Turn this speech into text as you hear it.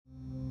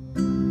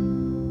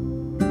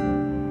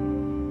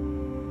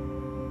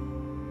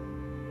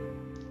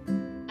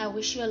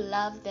wish you a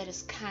love that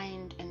is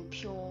kind and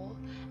pure.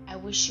 I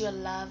wish you a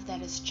love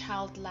that is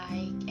childlike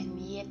and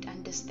yet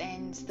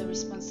understands the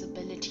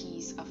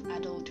responsibilities of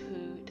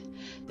adulthood,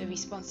 the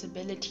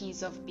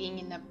responsibilities of being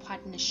in a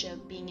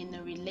partnership, being in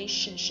a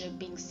relationship,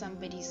 being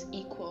somebody's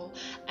equal.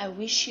 I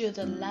wish you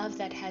the love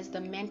that has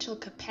the mental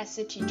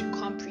capacity to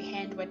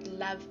comprehend what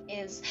love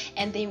is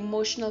and the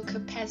emotional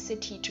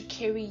capacity to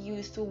carry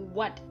you through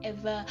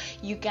whatever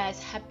you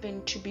guys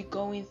happen to be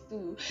going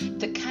through.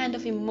 The kind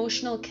of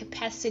emotional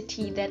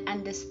capacity that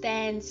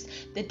understands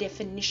the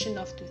definition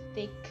of too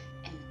thick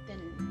and thin.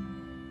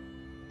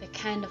 The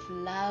kind of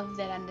love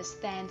that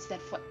understands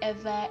that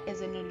forever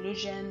is an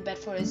illusion, but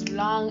for as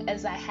long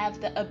as I have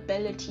the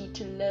ability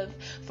to live,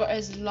 for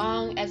as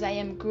long as I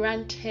am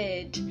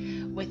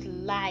granted with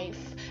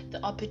life,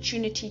 the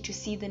opportunity to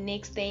see the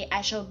next day,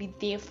 I shall be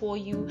there for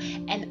you,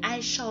 and I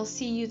shall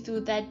see you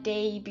through that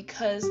day,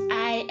 because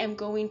I am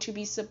going to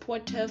be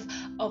supportive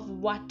of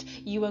what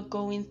you are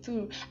going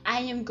through.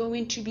 I am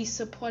going to be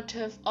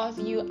supportive of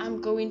you.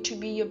 I'm going to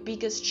be your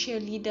biggest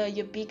cheerleader,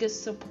 your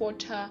biggest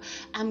supporter.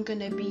 I'm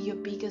gonna be your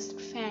biggest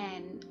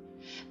fan.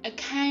 A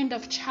kind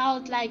of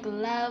childlike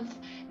love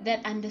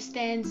that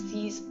understands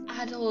these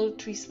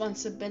adult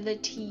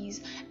responsibilities.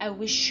 I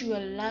wish you a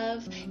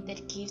love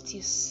that gives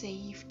you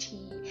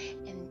safety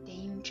and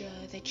danger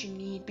that you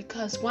need,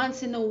 because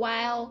once in a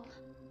while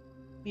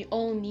we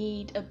all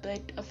need a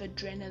bit of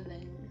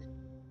adrenaline,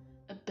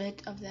 a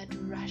bit of that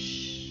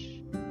rush.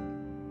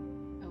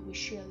 I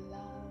wish you a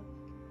love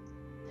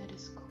that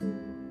is cool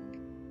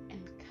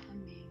and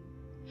calming.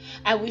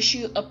 I wish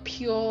you a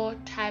pure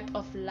type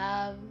of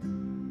love,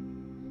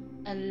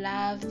 a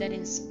love that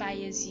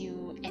inspires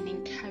you and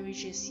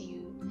encourages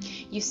you.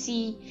 You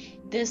see,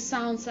 this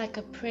sounds like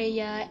a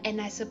prayer, and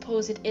I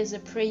suppose it is a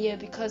prayer,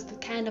 because the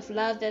kind of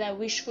love that I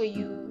wish for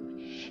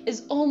you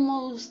is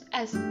almost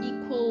as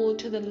equal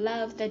to the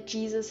love that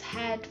Jesus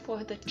had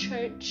for the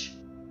church.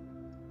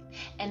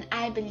 And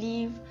I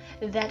believe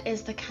that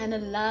is the kind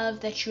of love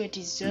that you are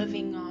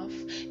deserving of,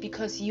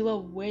 because you are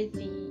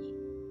worthy.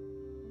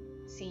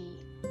 See,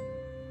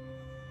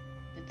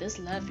 but this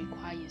love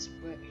requires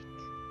work.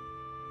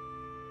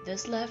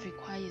 This love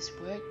requires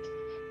work,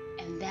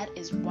 and that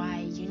is why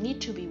you need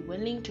to be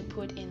willing to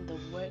put in the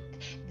work,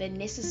 the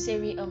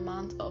necessary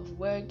amount of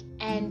work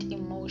and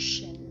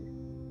emotion.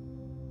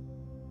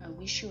 I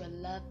wish you a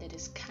love that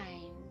is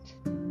kind,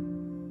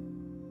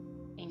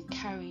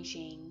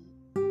 encouraging,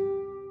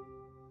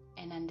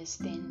 and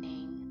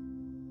understanding.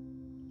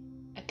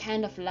 A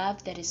kind of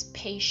love that is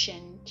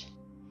patient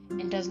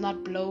and does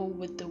not blow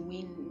with the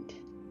wind.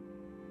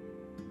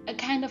 A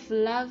kind of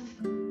love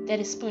that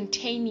is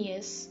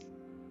spontaneous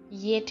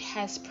yet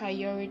has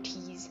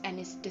priorities and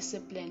is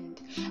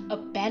disciplined. A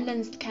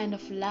balanced kind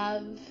of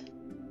love,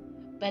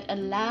 but a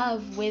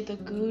love where the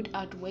good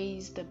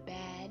outweighs the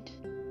bad.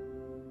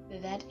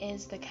 That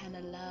is the kind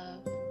of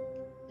love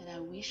that I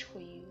wish for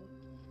you,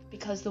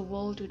 because the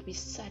world would be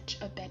such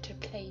a better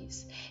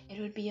place. It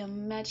would be a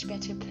much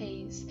better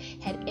place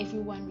had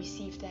everyone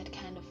received that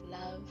kind of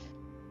love.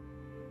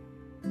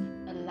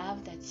 A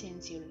love that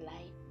sends you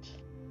light.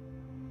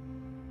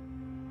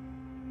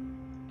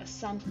 A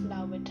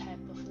sunflower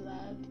type of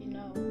love,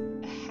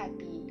 a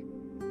happy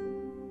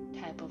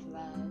type of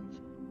love.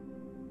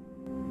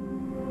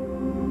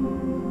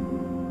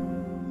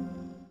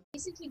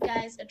 Basically,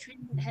 guys, a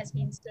trend that has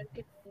been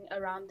circulating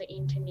around the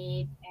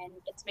internet, and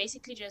it's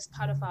basically just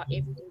part of our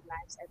everyday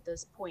lives at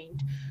this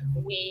point,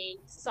 where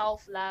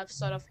self-love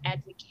sort of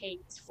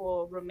advocates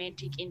for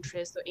romantic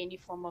interest or any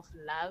form of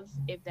love,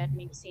 if that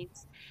makes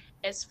sense.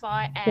 As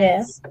far Yeah.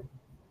 as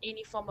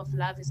any form of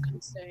love is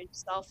concerned,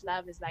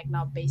 self-love is like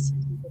now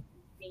basically the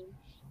thing.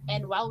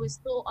 And while we're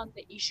still on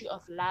the issue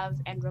of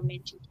love and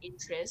romantic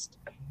interest,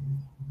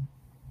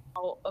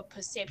 or a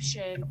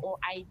perception or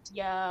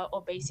idea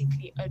or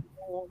basically a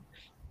norm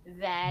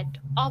that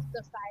of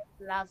the five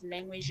love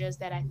languages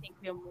that I think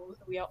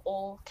we are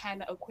all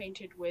kind of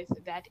acquainted with,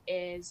 that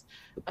is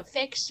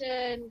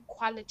affection,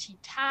 quality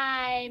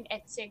time,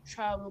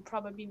 etc. We'll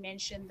probably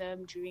mention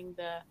them during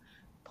the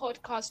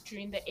podcast,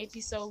 during the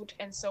episode,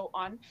 and so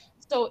on.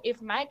 So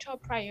if my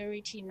top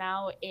priority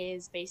now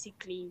is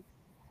basically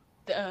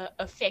the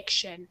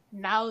affection,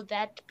 now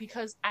that,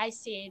 because I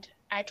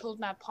told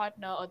my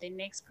partner or the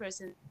next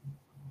person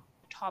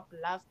top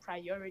love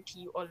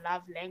priority or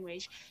love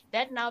language,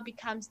 that now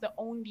becomes the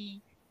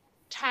only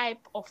type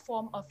or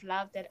form of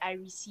love that I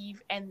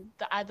receive, and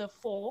the other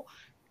four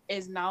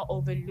is now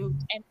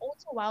overlooked. And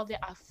also, while there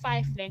are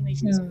five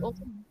languages, we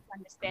also need to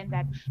understand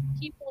that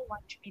people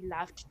want to be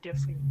loved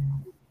differently,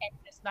 and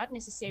it's not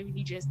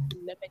necessarily just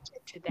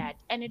limited to that.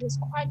 And it is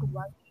quite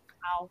worrying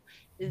how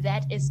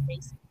that is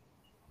basically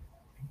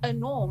a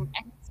norm,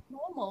 and it's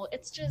normal.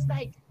 It's just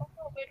like, oh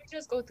no, we don't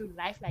just go through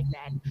life like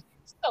that.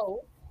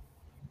 So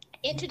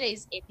in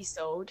today's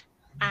episode,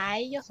 I,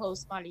 your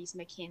host, Marlies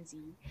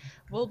McKenzie,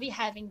 will be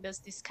having this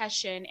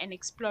discussion and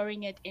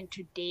exploring it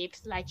into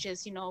depth, like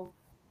just,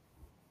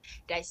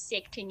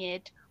 dissecting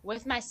it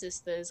with my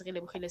sisters,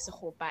 Relebogile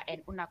Sekgopa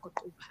and Unako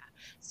Qupa.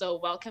 So,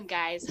 welcome,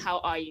 guys. How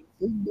are you?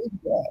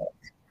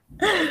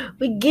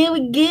 We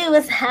good.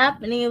 What's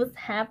happening? What's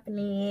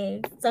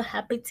happening? So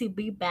happy to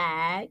be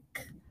back.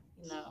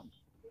 You know.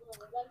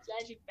 I'm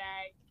glad you're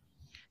back.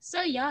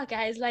 So yeah,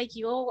 guys, like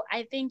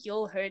I think you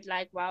all heard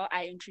like while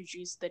I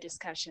introduced the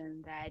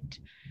discussion that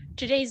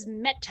today's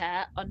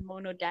meta on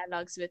Mono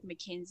Dialogues with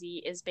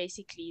Mackenzie is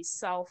basically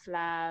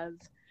self-love,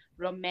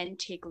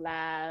 romantic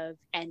love,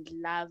 and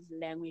love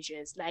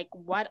languages. Like,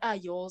 what are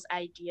y'all's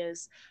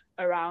ideas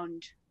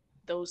around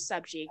those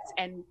subjects?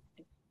 And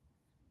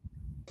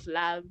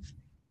love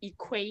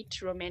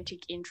equate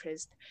romantic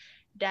interest?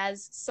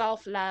 Does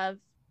self-love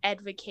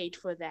advocate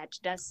for that?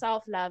 Does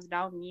self-love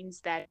now means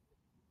that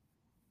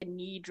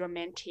need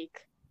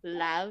romantic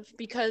love?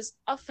 Because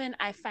often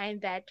I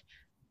find that,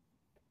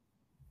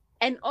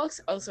 and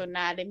also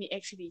now let me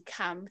actually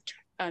come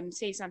to,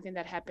 say something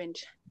that happened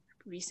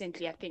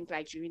recently. I think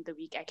like during the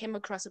week I came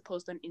across a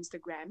post on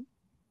Instagram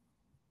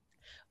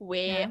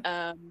where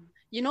Yeah.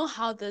 you know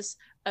how this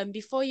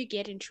before you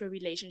get into a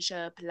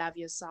relationship, love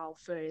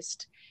yourself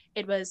first.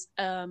 It was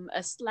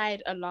a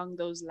slide along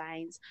those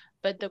lines,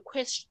 but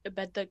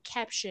the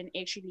caption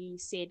actually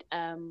said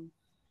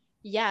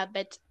yeah,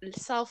 but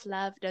self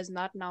love does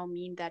not now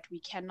mean that we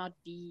cannot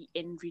be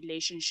in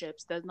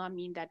relationships, does not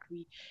mean that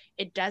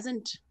it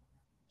doesn't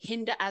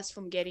hinder us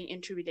from getting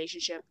into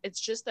relationship. It's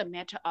just a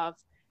matter of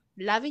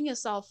loving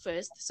yourself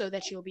first so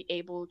that you'll be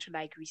able to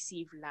like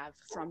receive love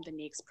from the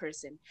next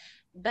person.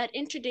 But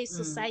in today's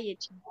Mm.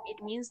 society,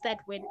 it means that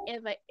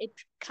whenever it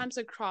comes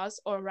across,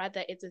 or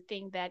rather it's a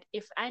thing that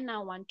if I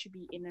now want to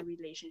be in a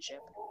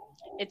relationship,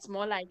 it's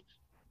more like,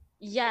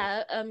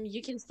 yeah,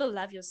 you can still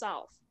love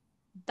yourself,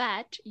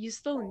 but you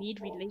still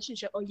need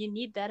relationship, or you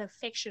need that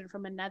affection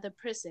from another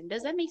person.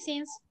 Does that make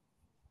sense?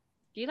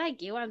 Do you like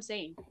get what I'm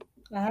saying?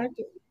 I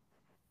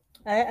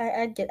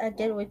get, I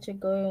get what you're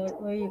going with,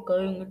 where you're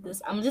going with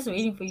this. I'm just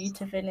waiting for you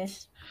to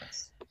finish.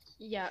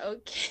 Yeah,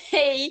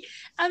 okay.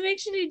 I'm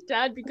actually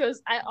done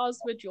because I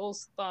asked what your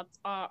thoughts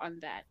are on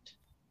that.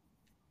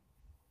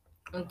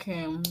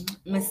 Okay,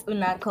 Miss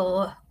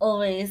Unako,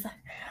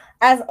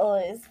 as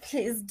always,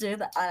 please do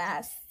the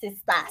honor,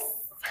 sisters.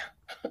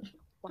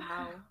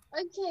 Wow.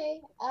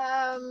 Okay.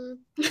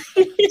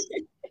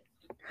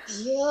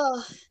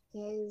 Yeah,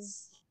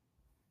 guys.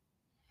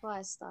 Before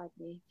I start,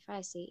 before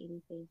I say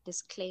anything,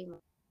 disclaimer.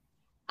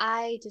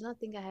 I do not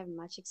think I have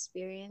much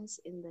experience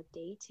in the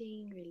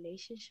dating,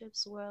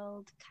 relationships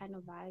world kind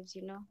of vibes,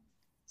 you know.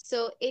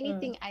 So Mm.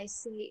 anything I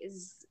say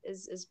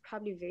is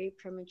probably very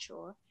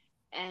premature,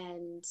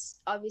 and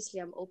obviously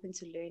I'm open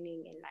to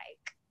learning and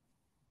like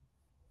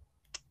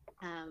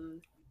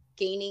um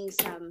gaining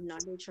some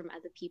knowledge from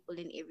other people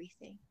and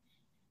everything.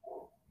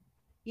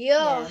 Yo,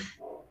 Yeah.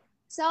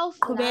 self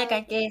Quebec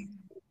love again.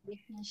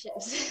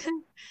 relationships.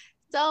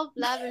 Self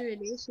love and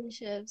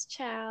relationships,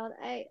 child.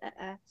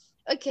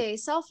 Okay,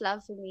 self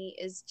love for me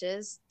is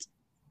just,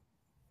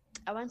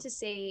 I want to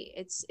say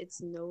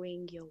it's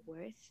knowing your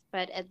worth,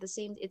 but at the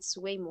same it's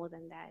way more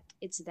than that.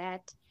 It's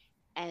that,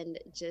 and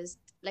just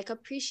like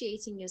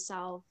appreciating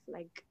yourself,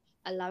 like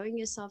allowing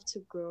yourself to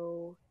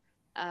grow,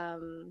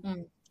 um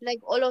Mm. like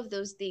all of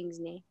those things,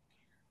 ne?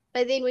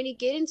 But then when you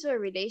get into a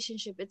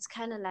relationship, it's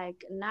kind of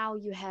like now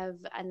you have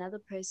another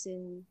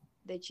person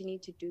that you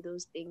need to do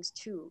those things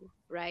to,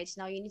 right?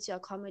 Now you need to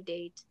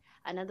accommodate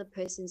another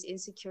person's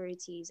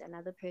insecurities,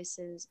 another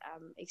person's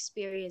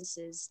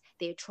experiences,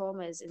 their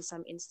traumas in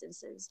some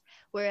instances.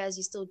 Whereas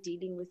you're still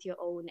dealing with your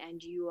own,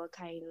 and you are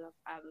kind of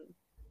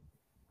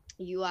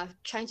you are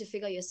trying to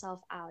figure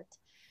yourself out.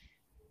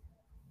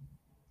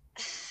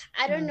 Mm.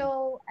 I don't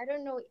know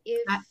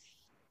if I,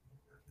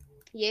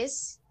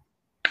 yes.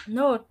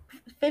 no,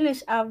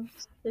 finish up.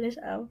 Finish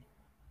up.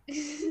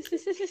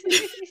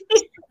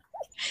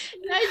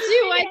 Not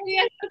you. I think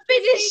I have to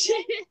finish.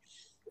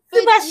 But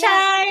Super yeah,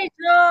 shy.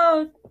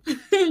 No.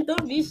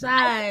 Don't be I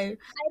shy.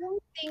 I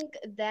don't think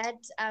that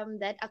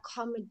that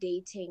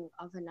accommodating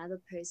of another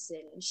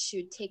person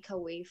should take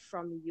away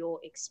from your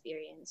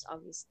experience,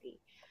 obviously.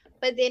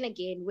 But then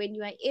again, when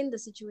you are in the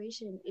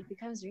situation, it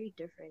becomes very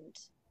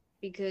different,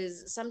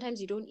 because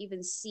sometimes you don't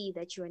even see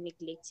that you are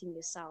neglecting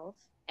yourself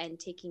and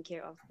taking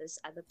care of this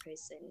other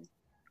person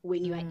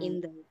when you are Mm.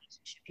 in the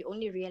relationship. You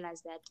only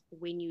realize that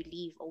when you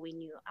leave, or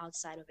when you're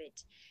outside of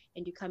it,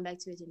 and you come back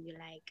to it and you're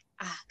like,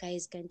 ah,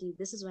 guys, Gandhi,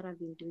 this is what I've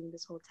been doing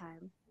this whole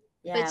time.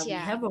 Yeah, But we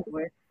yeah, have a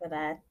word for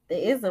that. There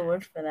is a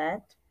word for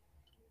that.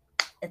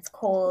 It's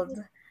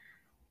called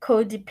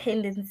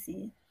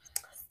codependency.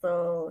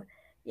 So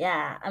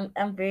yeah,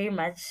 I'm very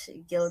much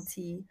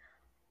guilty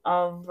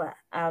of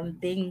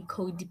being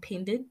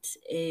codependent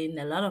in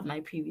a lot of my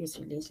previous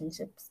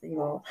relationships, you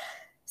know.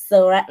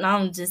 So right now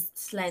I'm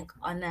just like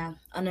on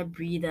a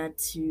breather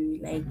to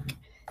like,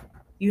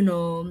 you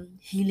know,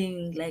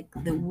 healing like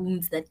the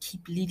wounds that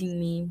keep leading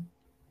me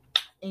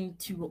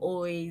into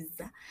always,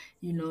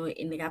 you know,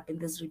 ending up in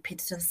this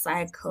repetitive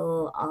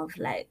cycle of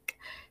like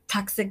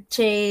toxic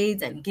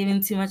traits and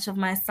giving too much of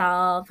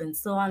myself and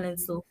so on and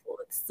so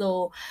forth.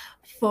 So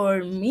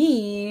for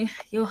me,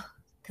 yo,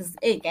 because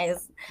hey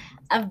guys,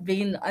 I've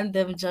been on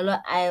the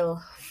Mjolo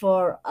Isle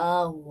for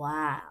a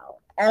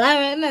while. And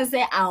I'm gonna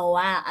say a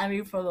while. I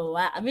mean, from a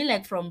while. I mean,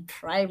 like from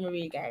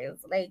primary, guys.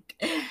 Like,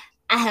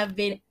 I have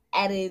been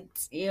at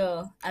it.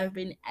 I've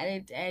been at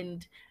it,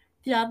 and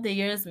throughout the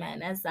years,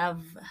 man, as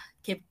I've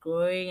kept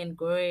growing and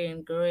growing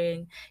and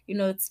growing,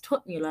 it's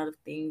taught me a lot of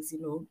things.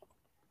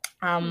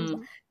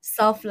 Mm-hmm.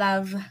 Self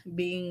love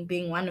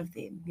being one of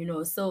them.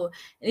 So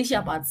an issue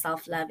about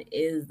self love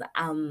is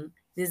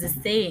there's a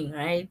saying,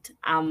 right?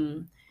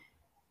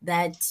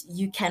 That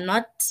you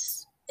cannot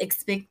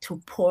expect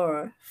to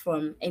pour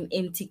from an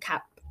empty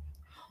cup.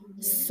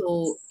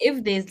 So Yes.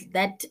 if there's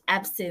that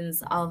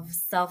absence of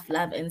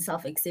self-love and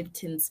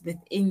self-acceptance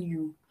within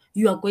you,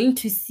 you are going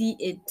to see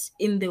it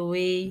in the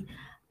way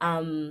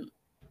um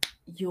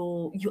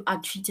you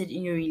are treated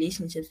in your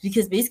relationships,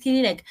 because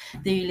basically, like,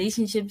 the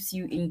relationships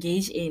you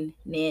engage in,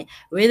 né,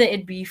 whether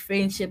it be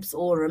friendships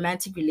or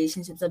romantic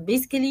relationships, are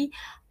basically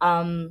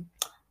um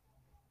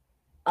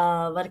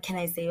what can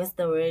I say, what's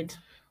the word,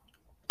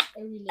 A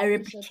a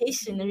relationship.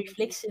 replication, a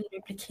reflection,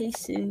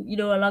 replication,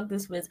 along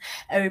this with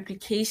a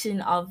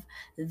replication of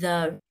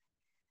the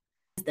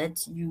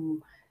that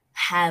you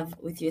have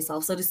with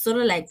yourself. So it's sort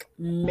of like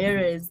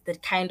mirrors the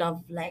kind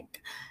of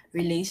like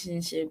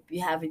relationship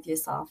you have with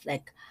yourself.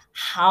 Like,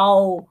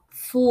 how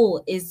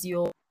full is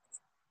your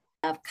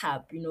love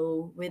cup,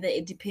 whether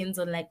it depends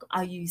on, like,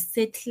 are you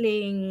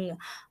settling,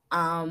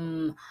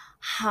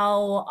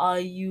 how are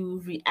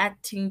you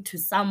reacting to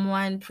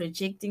someone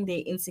projecting their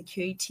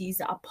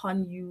insecurities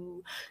upon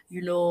you,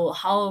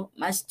 how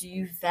much do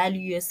you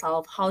value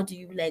yourself, how do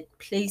you like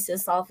place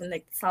yourself in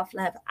like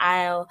self-love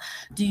aisle,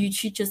 do you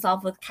treat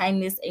yourself with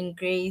kindness and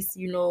grace,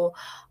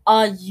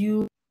 are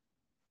you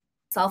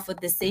yourself with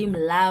the same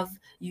love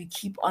you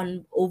keep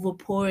on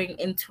overpouring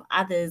into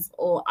others,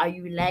 or are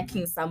you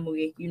lacking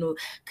somewhere,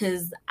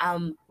 because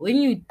when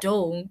you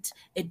don't,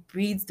 it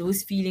breeds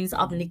those feelings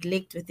of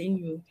neglect within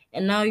you,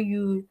 and now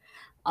you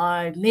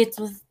are met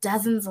with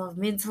dozens of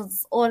mental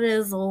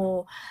disorders,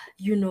 or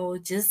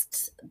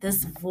just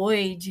this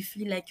void you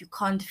feel like you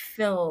can't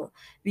fill,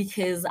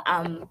 because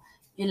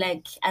you're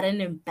like at an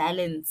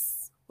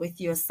imbalance with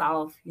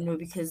yourself,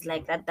 because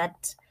like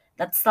that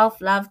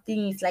self-love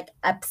thing is like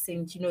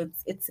absent,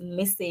 it's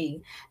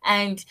missing.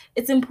 And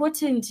it's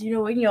important,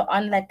 when you're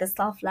on like the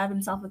self-love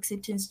and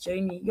self-acceptance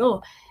journey,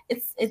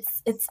 it's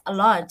a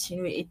lot,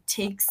 it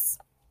takes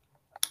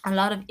a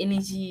lot of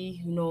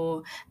energy,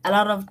 a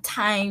lot of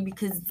time,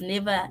 because it's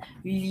never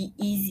really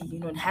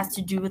easy. It has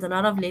to do with a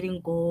lot of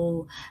letting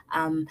go,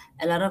 a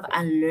lot of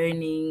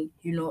unlearning,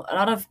 a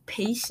lot of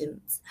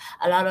patience,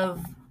 a lot of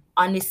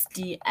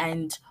honesty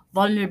and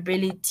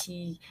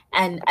vulnerability,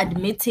 and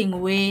admitting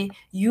where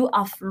you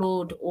are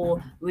flawed or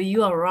where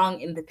you are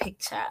wrong in the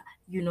picture,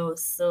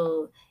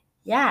 So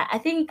yeah, I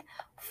think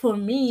for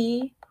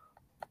me,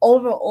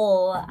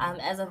 overall,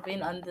 as I've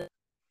been on the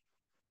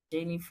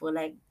journey for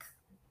like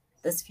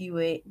these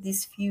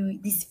few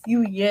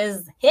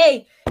years.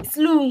 Hey,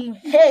 Sloom.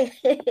 Hey,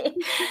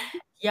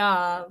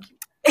 yeah.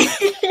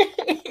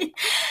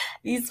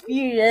 These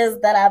few years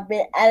that I've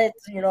been at it,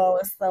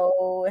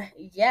 So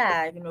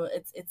yeah,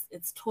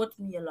 it's taught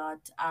me a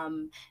lot.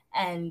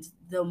 And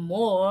the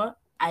more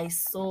I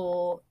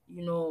saw,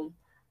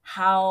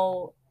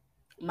 how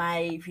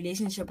my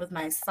relationship with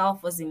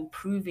myself was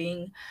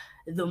improving,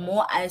 the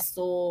more I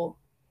saw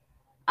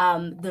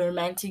the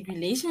romantic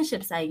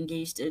relationships I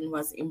engaged in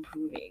was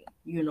improving,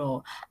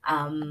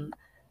 Um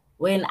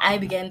when I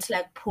began to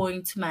like pour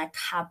into my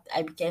cup,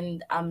 I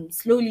began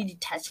slowly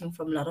detaching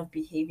from a lot of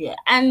behavior.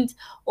 And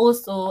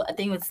also a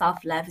thing with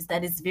self-love is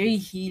that it's very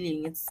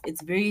healing.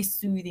 It's very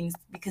soothing,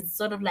 because it's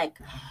sort of like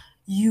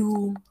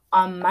you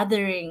are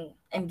mothering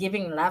and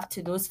giving love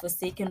to those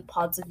forsaken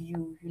parts of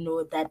you,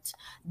 that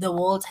the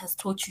world has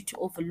taught you to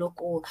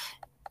overlook, or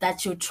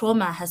that your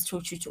trauma has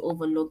taught you to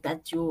overlook,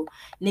 that your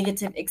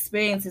negative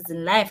experiences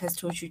in life has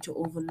taught you to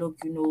overlook,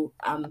 you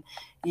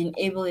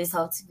enable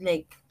yourself to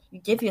like, you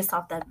give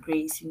yourself that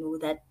grace,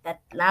 that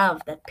love,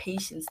 that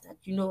patience, that,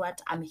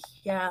 what, I'm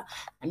here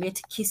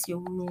to kiss your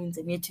wounds,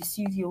 I'm here to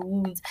soothe your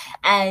wounds.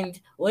 And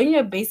when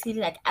you're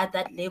basically like at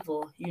that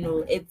level,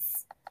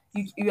 it's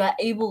you are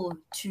able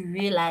to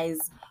realize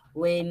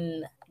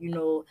when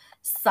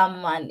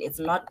someone is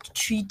not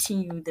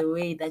treating you the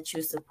way that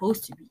you're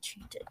supposed to be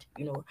treated,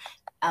 you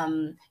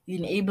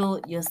enable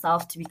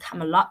yourself to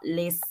become a lot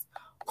less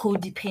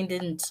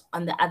codependent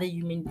on the other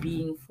human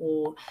being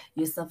for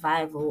your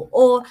survival,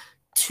 or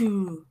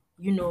to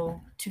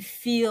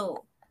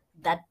feel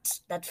that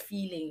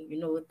feeling,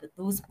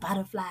 those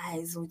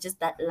butterflies, or just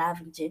that love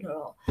in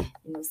general,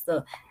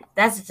 so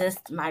that's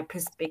just my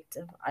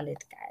perspective on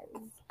it,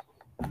 guys,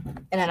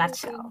 in a So then,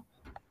 nutshell.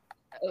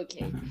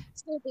 okay.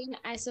 So then,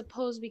 I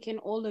suppose we can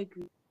all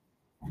agree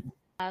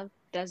love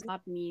does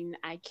not mean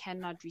I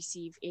cannot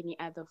receive any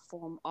other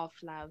form of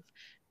love,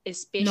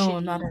 No,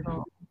 not especially at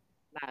all.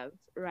 love,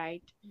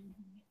 right?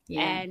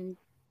 Yeah. And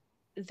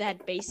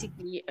that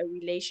basically a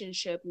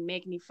relationship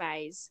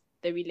magnifies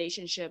the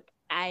relationship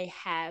I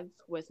have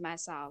with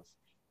myself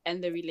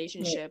and the Yeah.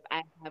 relationship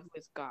I have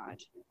with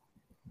God,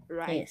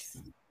 right?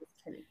 Yes.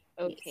 Totally.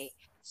 Okay.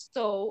 Yes.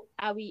 So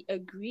are we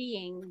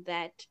agreeing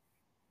that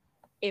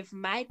if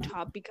my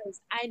top,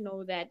 because I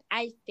know that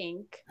I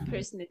think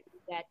personally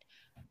that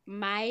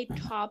my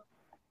top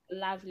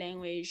love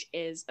language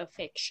is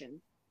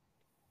affection.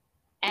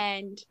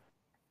 And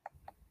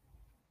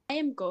I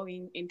am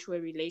going into a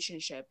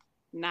relationship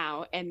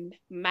now, and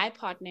my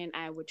partner and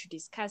I were to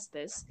discuss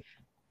this,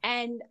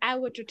 and I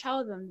were to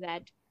tell them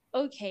that,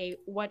 okay,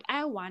 what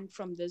I want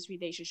from this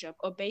relationship,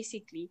 or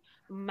basically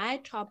my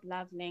top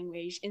love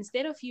language,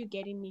 instead of you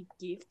getting me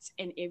gifts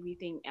and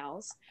everything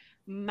else,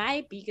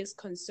 my biggest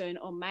concern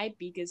or my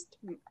biggest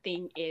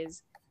thing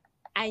is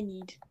I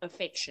need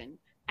affection.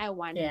 I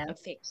want Yeah.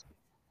 affection.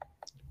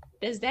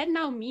 Does that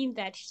now mean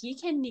that he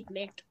can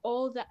neglect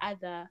all the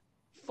other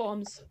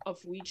forms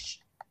of which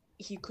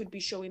he could be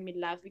showing me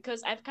love?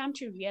 Because I've come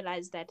to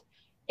realize that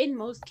in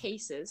most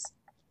cases,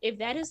 if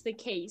that is the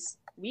case,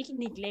 we can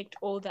neglect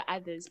all the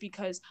others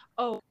because,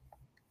 oh,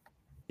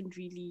 I don't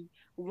really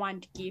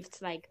want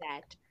gifts like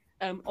that.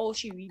 All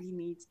she really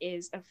needs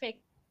is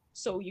affection.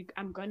 So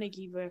I'm gonna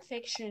give her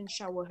affection,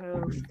 shower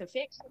her with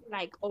affection,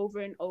 like over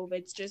and over.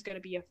 It's just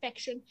gonna be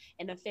affection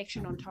and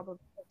affection on top of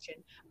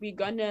affection. We're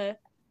gonna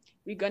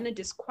we're going to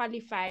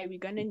disqualify, we're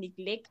going to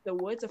neglect the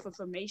words of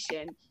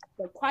affirmation,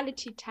 the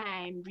quality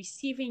time,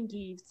 receiving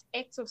gifts,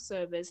 acts of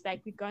service.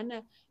 Like, we're going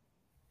to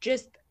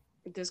just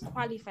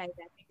disqualify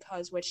that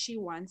because what she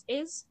wants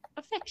is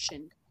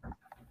affection.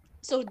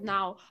 So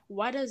now,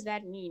 what does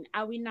that mean?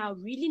 Are we now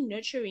really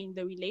nurturing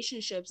the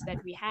relationships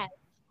that we have,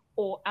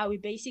 or are we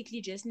basically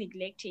just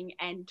neglecting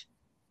and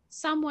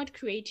somewhat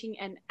creating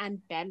an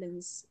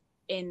unbalance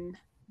in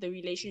the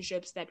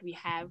relationships that we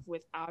have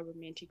with our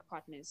romantic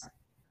partners?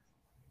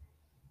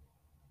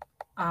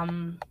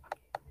 Um,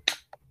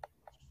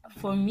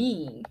 for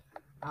me,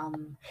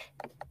 um,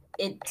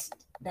 it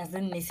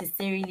doesn't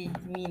necessarily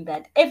mean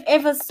that if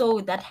ever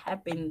so that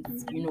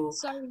happens,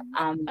 Sorry.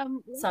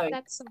 What's sorry,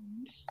 that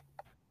sound?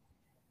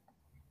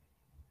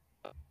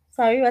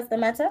 sorry, what's the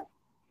matter?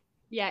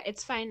 Yeah,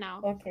 it's fine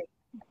now. Okay,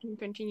 You can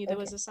continue. There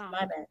okay, was a my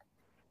sound. bad,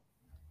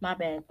 my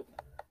bad.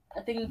 I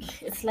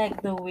think it's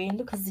like the wind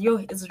because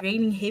it's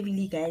raining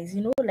heavily, guys.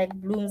 Like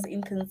Bloom's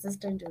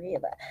inconsistent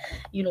weather.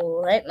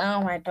 Right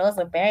now my doors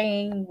are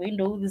banging,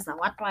 windows are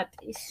what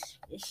ish.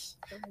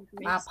 Don't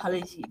My rest.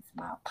 apologies,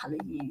 my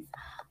apologies.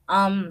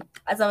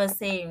 As I was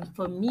saying,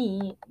 for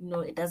me,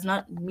 it does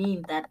not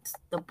mean that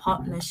the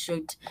partner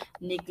should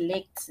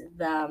neglect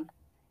the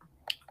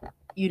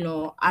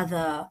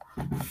other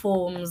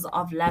forms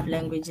of love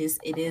languages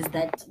it is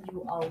that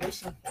you are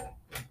wishing.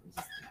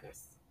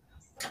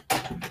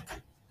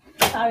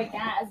 Sorry,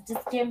 guys.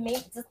 Just give me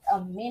just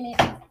a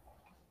minute.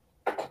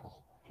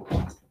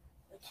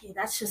 Okay,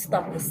 that should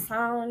stop the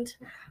sound.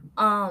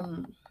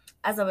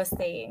 As I was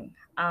saying,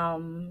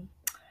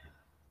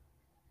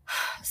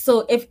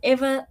 so if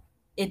ever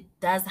it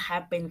does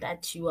happen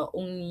that you are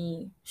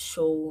only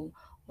shown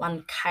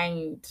one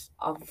kind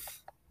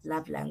of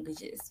love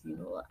languages,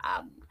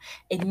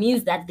 it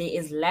means that there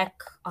is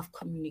lack of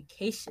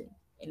communication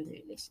in the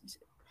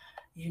relationship.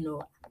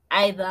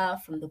 Either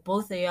from the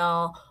both of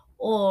y'all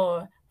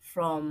or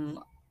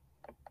from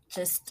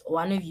just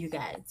one of you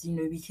guys,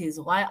 because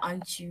why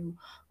aren't you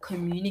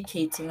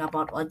communicating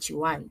about what you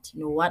want?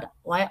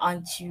 Why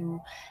aren't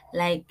you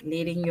like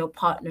letting your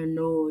partner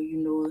know,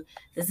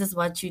 this is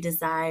what you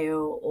desire,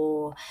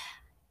 or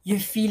you're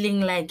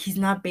feeling like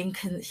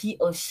he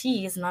or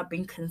she is not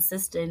being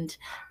consistent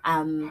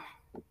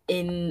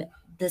in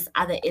this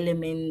other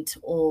element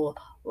or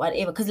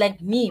whatever. Because like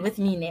with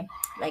me,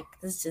 like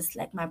this is just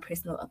like my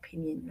personal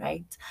opinion,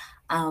 right?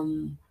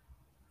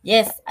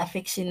 Yes,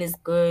 affection is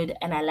good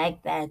and I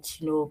like that,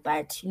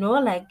 but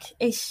like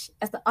ish,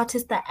 as the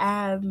artist that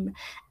I am,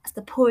 as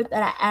the poet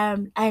that I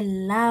am, I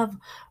love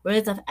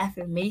words of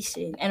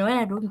affirmation. And when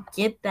I don't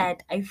get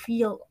that, I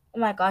feel, oh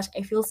my gosh,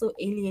 I feel so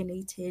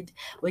alienated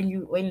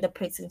when the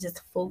person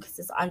just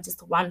focuses on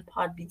just one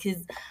part,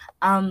 because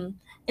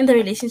in the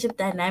relationship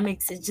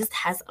dynamics it just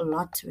has a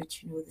lot to it,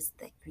 this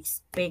like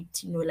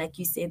respect, like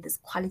you said, this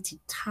quality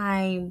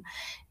time,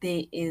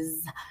 there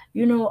is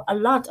a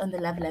lot on the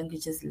love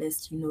languages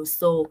list,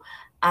 so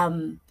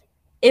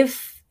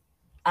if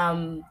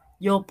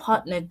your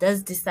partner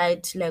does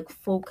decide to like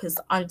focus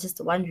on just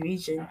one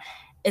region,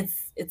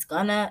 it's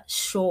gonna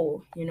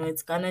show,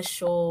 it's gonna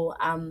show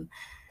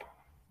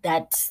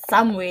that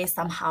somewhere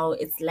somehow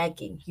it's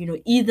lacking,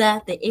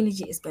 either the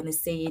energy is gonna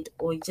say it,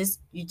 or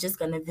you're just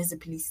gonna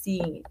visibly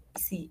see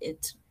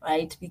it,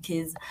 right?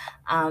 Because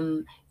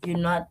you're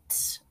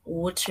not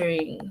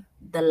watering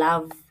the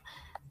love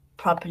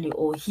properly,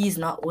 or he's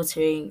not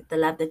watering the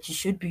love that you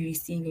should be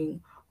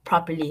receiving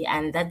properly,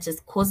 and that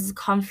just causes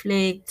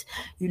conflict,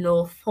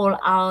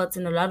 fallout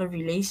in a lot of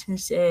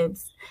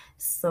relationships.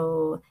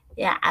 So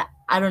yeah,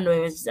 I don't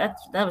know,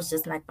 that was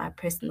just like my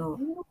personal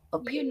You know,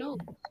 opinion.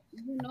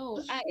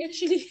 I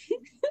actually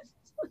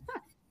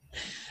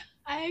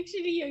I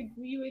actually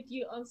agree with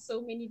you on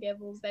so many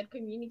levels that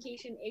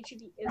communication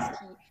actually is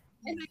key.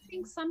 And I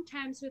think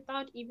sometimes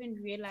without even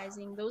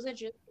realizing, those are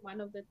just one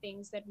of the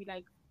things that we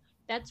like.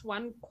 That's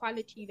one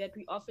quality that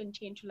we often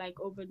tend to like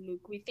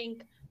overlook. We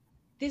think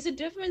there's a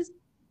difference.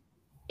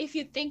 if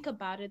you think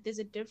about it, there's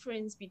a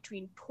difference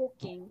between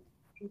talking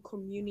and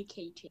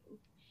communicating.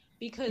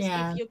 Because if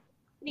Yeah. you're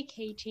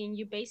communicating,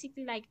 you're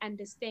basically like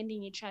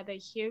understanding each other,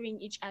 hearing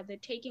each other,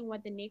 taking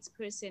what the next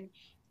person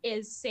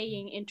is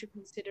saying into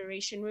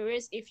consideration.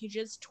 Whereas if you're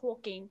just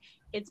talking,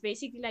 it's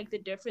basically like the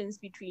difference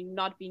between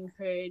not being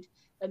heard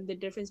and the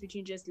difference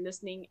between just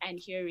listening and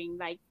hearing,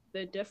 like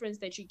the difference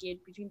that you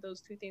get between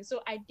those two things.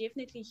 So I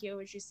definitely hear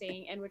what you're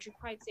saying, and what you're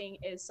quite saying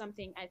is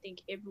something I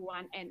think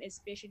everyone, and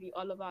especially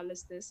all of our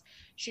listeners,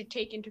 should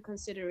take into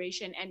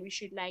consideration, and we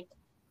should like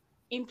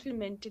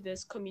implement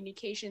this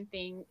communication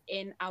thing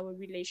in our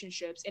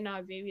relationships, in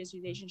our various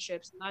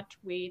relationships, not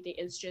where there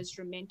is just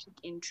romantic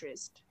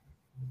interest.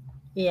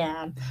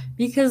 Yeah,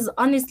 because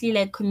honestly,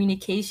 like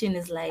communication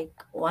is like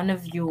one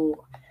of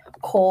your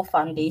core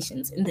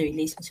foundations in the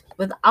relationship.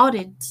 Without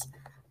it,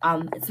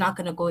 it's not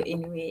gonna go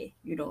anywhere.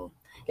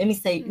 Let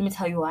me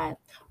tell you why.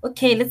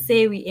 Okay, let's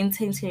say we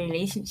enter into a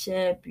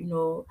relationship.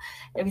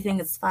 Everything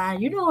is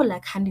fine.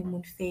 Like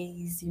honeymoon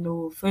phase.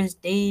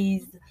 First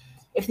days,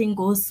 everything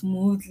goes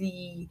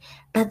smoothly.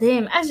 But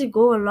then as you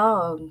go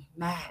along,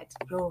 mad,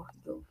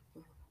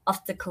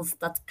 obstacles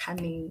start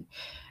coming,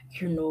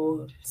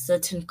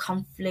 certain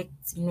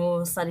conflicts,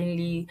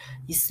 suddenly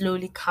you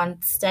slowly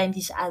can't stand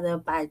each other,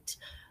 but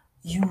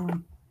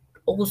you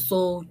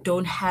also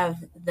don't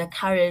have the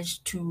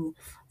courage to,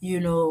 you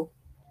know,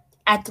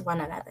 at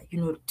one another,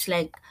 to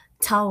like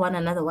tell one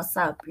another what's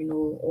up,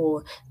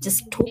 or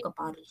just talk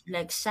about it,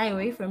 like shy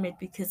away from it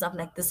because of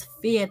like this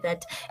fear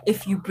that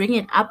if you bring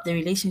it up, the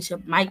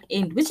relationship might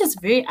end, which is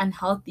very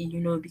unhealthy,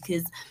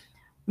 because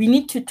we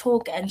need to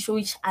talk and show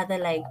each other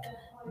like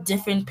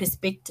different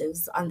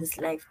perspectives on this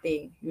life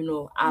thing.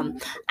 I While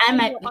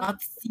might you're on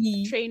not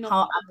see train of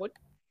how. thought,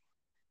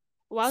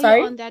 while you're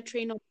Sorry. on that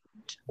train of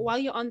while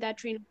you're on that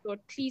train of thought,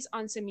 please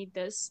answer me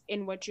this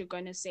in what you're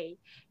gonna say.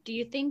 Do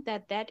you think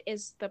that that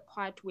is the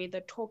part where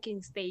the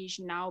talking stage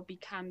now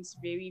becomes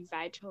very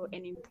vital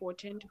and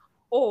important?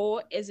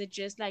 Or is it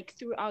just like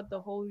throughout the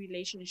whole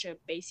relationship,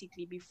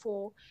 basically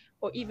before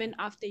or even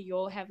after you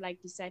all have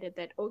like decided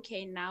that,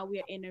 okay, now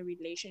we're in a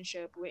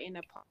relationship, we're in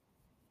a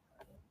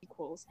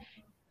equals.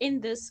 In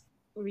this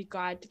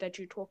regard that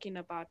you're talking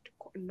about,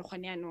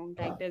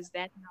 like, does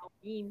that now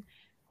mean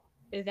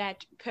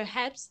that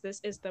perhaps this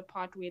is the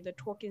part where the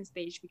talking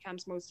stage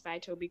becomes most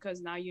vital,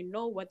 because now you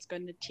know what's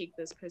going to tick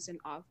this person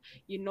off,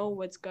 you know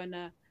what's going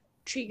to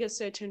trigger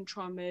certain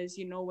traumas,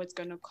 you know what's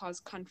going to cause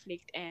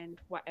conflict and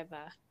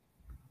whatever.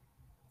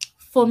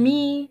 For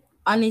me,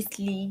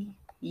 honestly,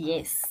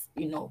 yes,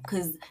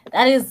 because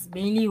that is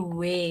mainly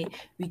where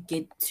we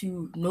get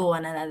to know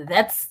one another.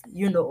 That's,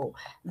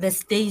 the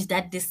stage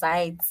that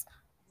decides,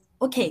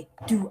 okay,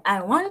 do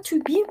I want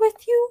to be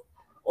with you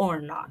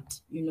or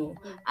not?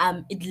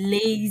 It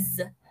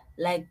lays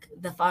like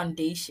the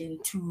foundation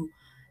to,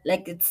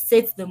 like, it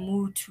sets the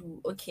mood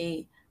to,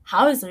 okay,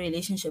 how is the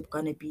relationship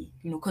gonna be?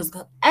 Because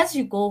as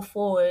you go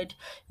forward,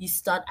 you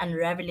start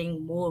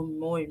unraveling more and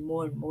more and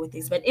more and more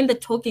things. But in the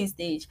talking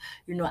stage,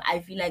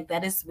 I feel like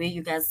that is where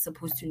you guys are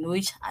supposed to know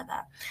each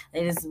other.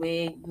 That is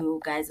where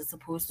you guys are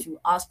supposed to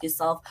ask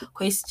yourself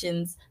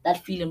questions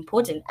that feel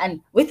important.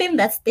 And within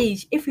that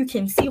stage, if you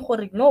can see,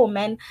 no,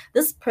 man,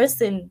 this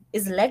person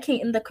is lacking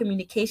in the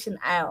communication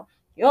aisle.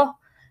 Yo,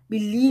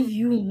 believe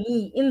you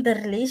me, in the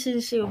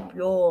relationship,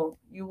 yo,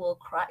 you will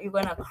cry. You're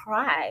gonna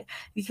cry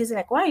because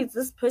like, why is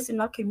this person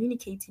not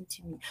communicating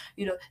to me?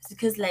 It's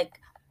because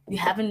like you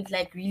haven't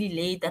like really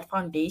laid that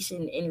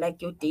foundation in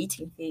like your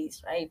dating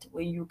phase, right?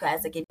 When you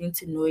guys are getting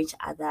to know each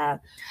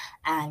other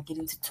and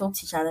getting to talk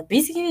to each other,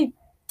 basically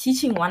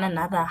teaching one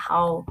another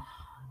how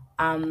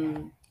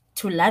um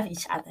to love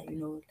each other,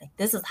 like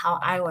this is how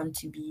I want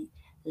to be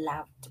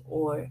loved,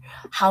 or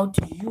how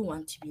do you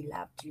want to be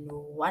loved,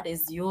 what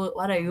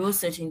are your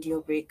certain deal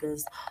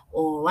breakers,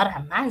 or what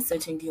are my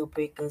certain deal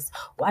breakers,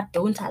 what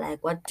don't I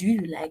like, what do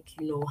you like,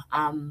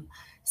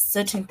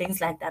 certain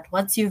things like that,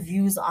 what's your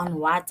views on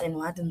what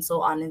and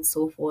so on and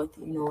so forth,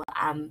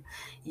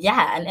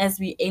 yeah. And as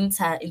we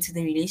enter into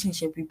the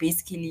relationship, we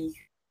basically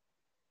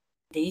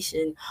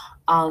foundation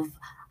of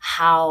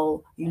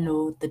how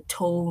the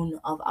tone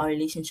of our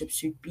relationship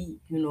should be,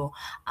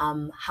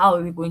 how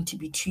are we going to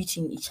be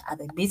treating each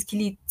other,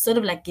 basically sort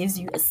of like gives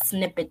you a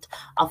snippet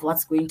of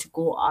what's going to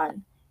go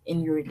on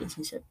in your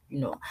relationship,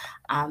 if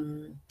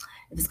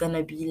it's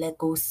gonna be like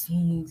go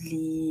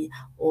smoothly,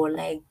 or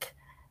like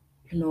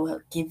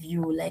give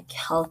you like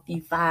healthy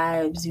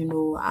vibes,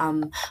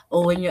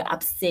 or when you're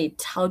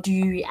upset, how do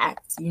you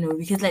react,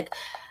 because like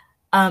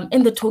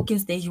in the talking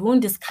stage you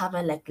won't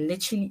discover like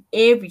literally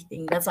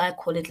everything. That's why I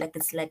call it like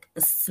it's like a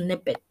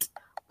snippet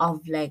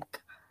of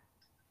like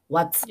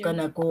what's Yeah.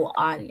 gonna go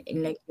on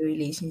in like the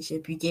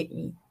relationship, you get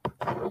me?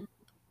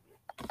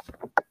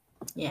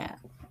 Yeah.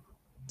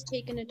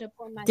 Taken it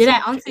upon Did I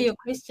myself to answer your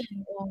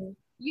question, or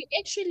You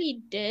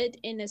actually did,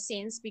 in a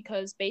sense,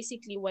 because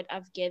basically what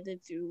I've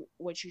gathered through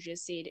what you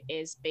just said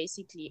is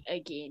basically,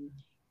 again,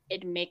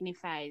 it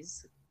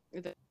magnifies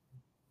the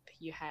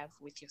you have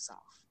with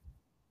yourself.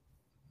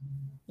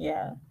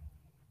 yeah?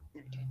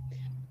 Okay.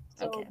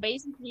 So Okay.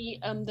 basically,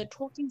 the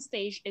talking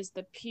stage is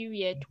the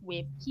period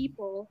where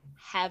people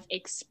have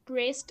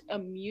expressed a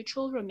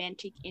mutual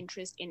romantic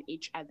interest in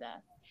each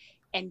other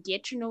and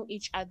get to know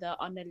each other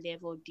on a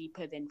level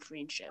deeper than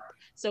friendship.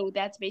 So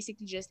that's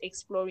basically just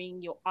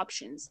exploring your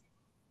options.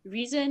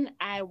 Reason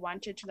I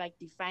wanted to like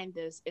define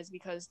this is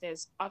because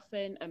there's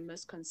often a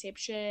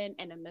misconception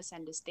and a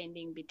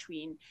misunderstanding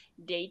between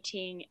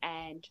dating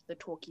and the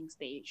talking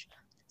stage.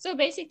 So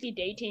basically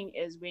dating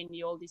is when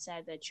you all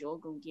decide that you're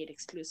gonna get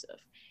exclusive.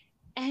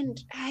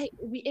 And I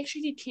we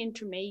actually tend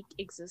to make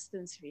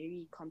existence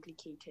very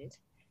complicated.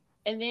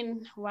 And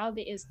then while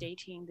there is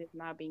dating, there's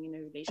now being in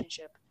a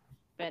relationship.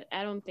 But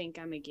I don't think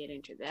I'm gonna get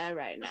into that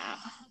right now.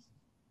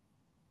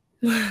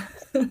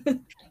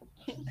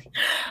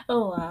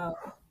 Oh wow.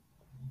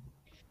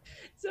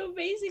 So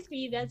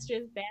basically that's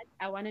just that.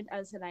 I wanted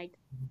us to like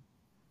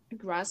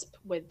grasp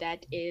what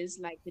that is,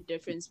 like the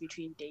difference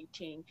between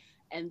dating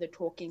and the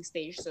talking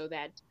stage, so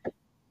that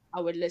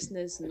our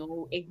listeners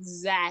know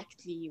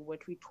exactly what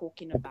we're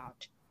talking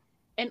about.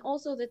 And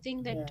also the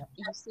thing that Yeah.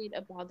 you said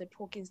about the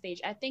talking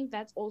stage, I think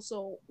that's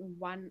also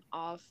one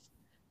of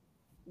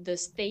the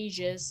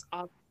stages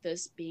of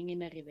this being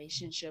in a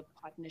relationship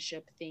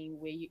partnership thing,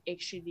 where you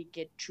actually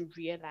get to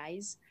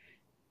realize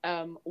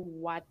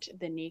what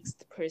the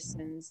next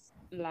person's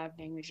love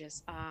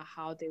languages are,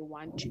 how they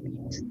want to be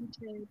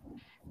treated,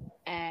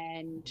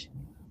 and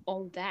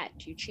all that.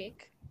 You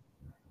check.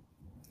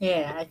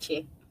 Yeah,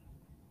 actually.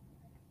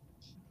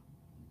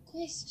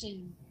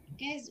 Question.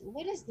 Guys,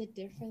 what is the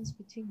difference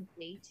between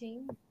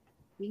dating,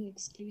 being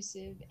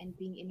exclusive, and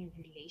being in a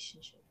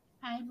relationship?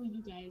 Hi, for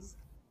you guys.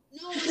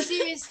 No,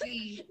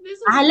 seriously. This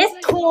is Ah, let's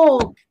like,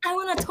 talk. I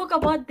want to talk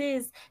about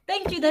this.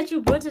 Thank you that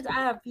you brought it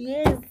up.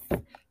 Yes.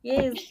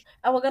 Yes.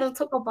 And we're gonna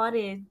talk about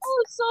it.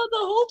 oh, so the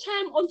whole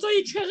time on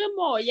you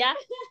more, yeah.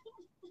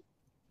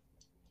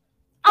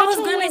 I But was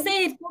you gonna will.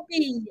 say it,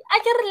 Poppy. I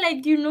get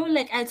like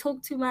like I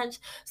talk too much.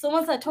 So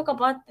once I talk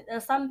about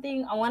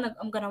something,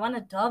 I'm gonna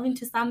wanna delve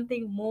into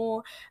something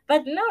more.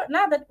 But no,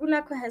 now that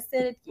Unako has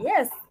said it,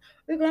 yes,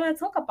 we're gonna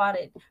talk about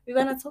it. We're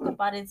gonna talk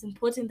about it. It's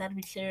important that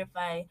we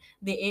clarify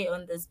the air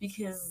on this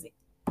because,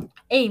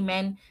 hey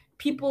man,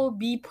 people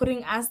be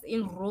putting us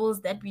in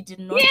roles that we did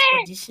not Yeah.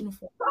 audition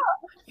for.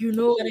 You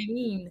know what I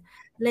mean?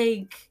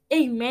 Like,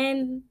 hey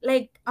man,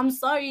 like I'm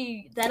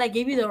sorry that I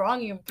gave you the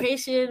wrong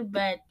impression,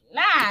 but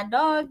nah,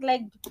 dog,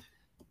 like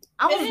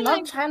I And was then not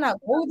like, trying to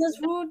go this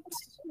route.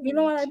 You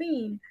know what I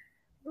mean?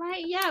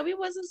 right, yeah, we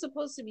wasn't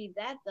supposed to be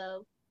that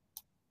though.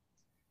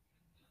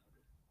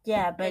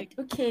 Yeah, but Like,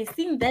 okay,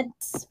 seeing that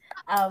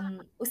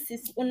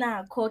Usis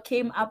Unako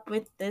came up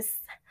with this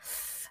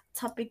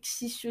topic,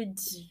 she should,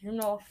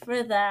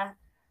 further,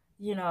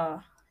 you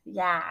know,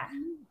 yeah,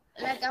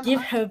 Like, I'm give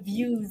honest, her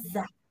views.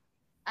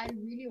 I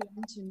really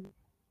want to know.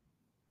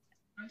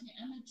 okay,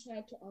 I'm gonna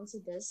try to answer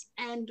this.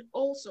 And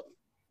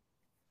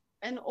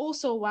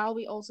also while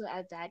we also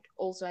add that,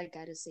 also I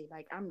gotta say,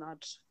 like,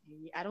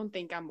 I don't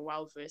think I'm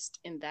well versed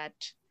in that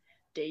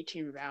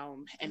dating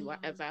realm and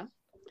whatever.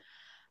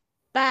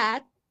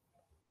 But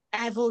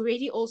I've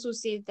already also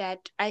said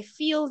that I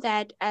feel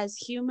that as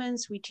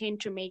humans, we tend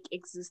to make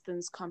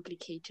existence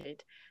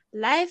complicated.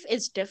 Life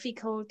is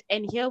difficult,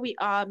 and here we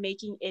are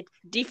making it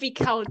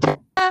difficult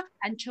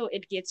until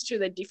it gets to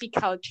the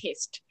difficult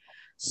test.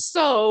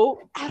 So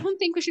I don't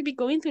think we should be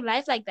going through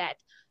life like that.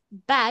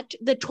 But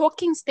the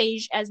talking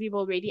stage, as we've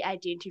already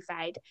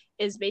identified,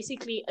 is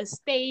basically a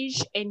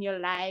stage in your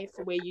life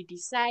where you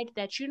decide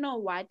that, you know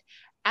what,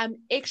 I'm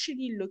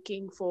actually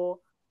looking for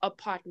a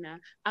partner.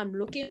 I'm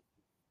looking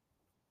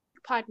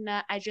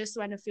partner. I just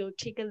want to feel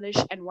ticklish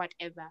and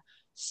whatever.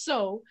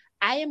 So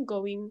I am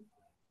going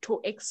to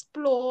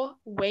explore,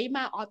 weigh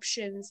my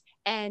options,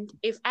 and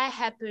if I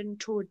happen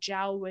to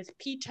gel with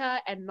Peter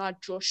and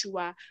not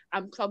Joshua,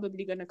 I'm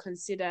probably going to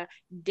consider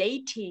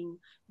dating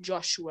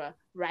Joshua,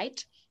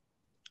 right?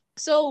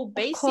 So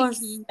Of course,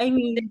 basically, I the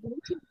mean,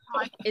 dating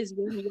part is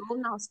when you all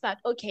now start.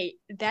 Okay,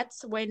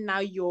 that's when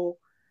now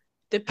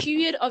the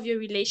period of your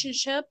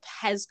relationship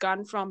has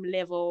gone from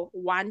level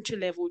 1 to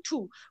level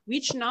 2,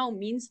 which now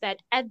means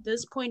that at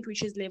this point,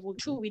 which is level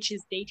 2, which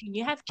is dating,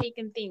 you have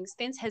taken things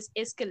has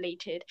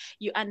escalated.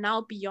 You are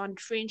now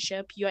beyond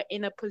friendship. You are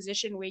in a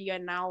position where you are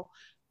now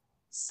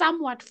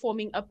somewhat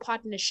forming a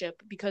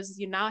partnership because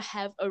you now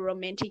have a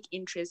romantic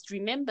interest.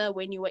 Remember,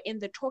 when you were in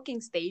the talking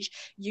stage,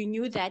 you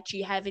knew that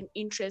you have an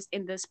interest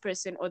in this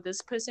person, or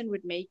this person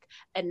would make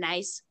a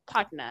nice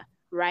partner,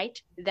 right?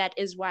 That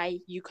is why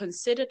you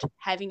considered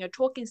having a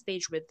talking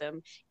stage with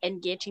them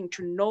and getting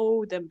to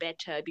know them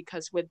better,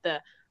 because with the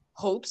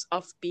hopes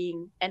of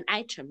being an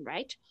item,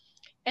 right?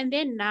 And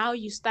then now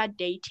you start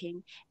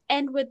dating.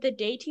 And with the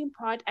dating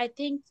part, I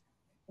think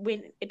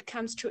when it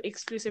comes to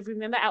exclusive,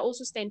 remember, I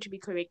also stand to be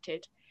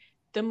corrected.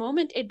 The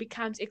moment it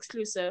becomes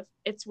exclusive,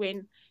 it's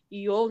when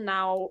you'll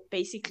now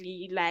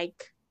basically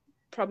like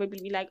probably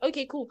be like,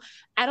 okay, cool.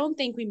 I don't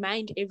think we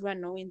mind everyone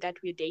knowing that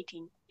we're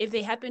dating. If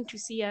they happen to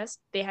see us,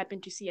 they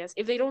happen to see us.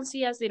 If they don't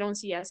see us, they don't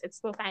see us. It's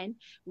still fine.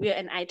 We're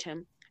an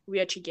item. We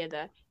are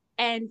together.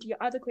 And your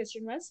other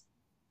question was?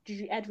 Did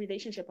you add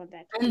relationship on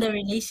that? And the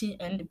relation,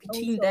 and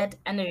between Also, that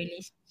and a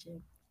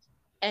relationship.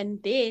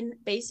 and then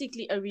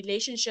basically a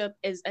relationship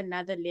is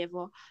another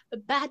level.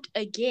 But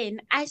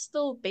again, I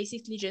still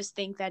basically just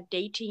think that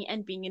dating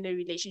and being in a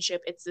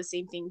relationship, it's the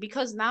same thing.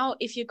 Because now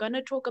if you're going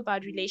to talk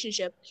about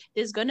relationship,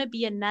 there's going to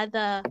be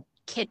another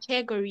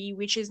category,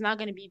 which is now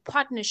going to be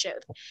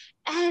partnership.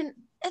 And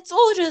it's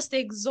all just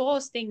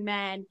exhausting,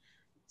 man.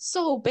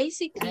 So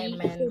basically,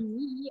 for Amen.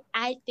 me,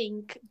 I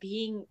think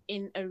being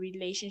in a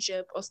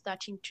relationship or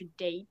starting to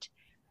date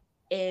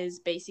is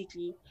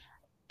basically,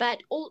 but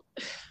all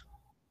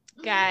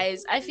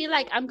guys, I feel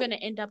like I'm gonna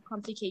end up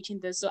complicating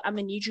this, so I'm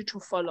gonna need you to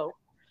follow.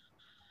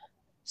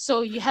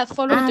 So you have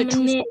followed the two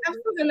I'm stages.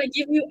 still gonna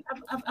give you.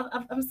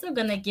 I'm still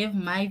gonna give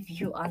my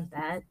view on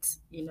that.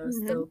 Mhm.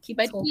 Still keep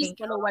But please talking.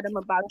 follow what I'm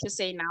about to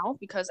say now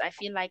because I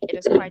feel like it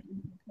is quite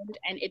important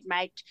and it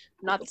might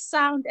not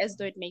sound as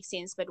though it makes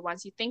sense, but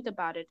once you think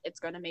about it, it's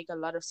gonna make a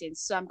lot of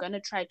sense. So I'm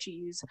gonna try to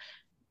use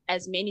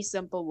as many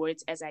simple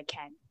words as I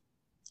can.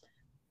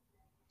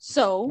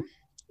 So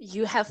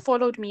you have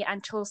followed me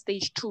until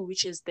stage two,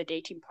 which is the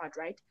dating part,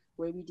 right?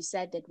 Where we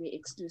decide that we're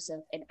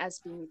exclusive, and us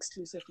being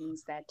exclusive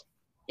means that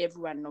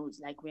everyone knows,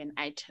 like we're an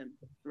item,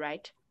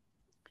 right?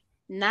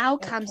 Now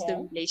comes the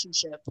Okay.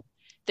 relationship.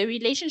 The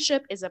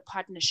relationship is a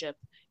partnership.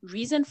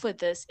 Reason for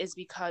this is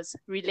because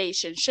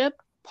relationship,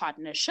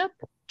 partnership,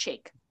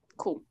 check.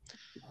 Cool.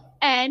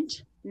 And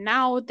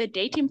now the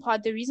dating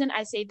part, the reason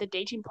I say the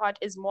dating part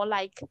is more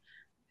like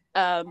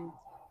um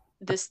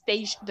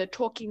the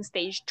talking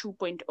stage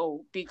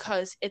 2.0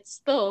 because it's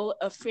still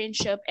a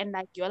friendship and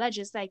like y'all are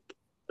just like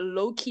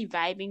low-key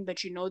vibing,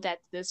 but you know that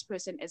this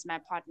person is my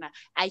partner.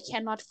 I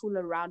cannot fool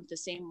around the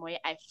same way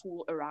I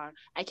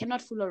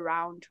cannot fool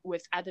around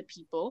with other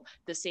people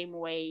the same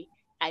way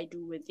I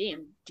do with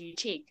them. Do you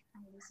check?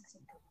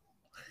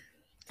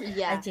 I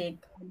Yeah, take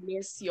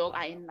unless y'all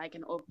are in like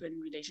an open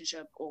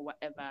relationship or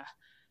whatever.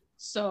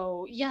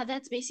 So yeah,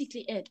 that's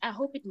basically it. I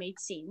hope it made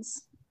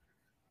sense.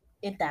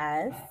 it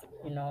does.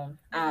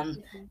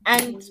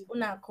 And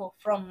Unako,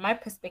 from my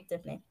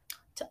perspective, ne,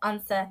 to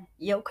answer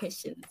your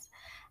questions,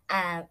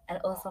 and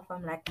also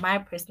from like my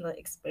personal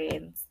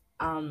experience.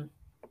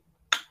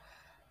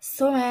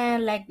 So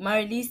man, like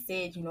Marilee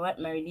said, you know what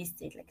Marilee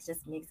said, like it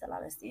just makes a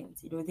lot of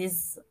sense.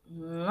 There's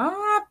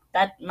not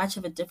that much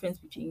of a difference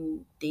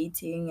between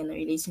dating and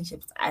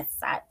relationships as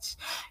such.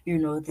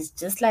 There's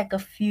just like a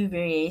few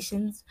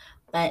variations.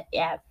 But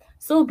yeah.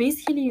 So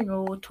basically,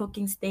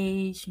 talking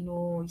stage,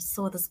 you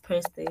saw this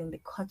person, they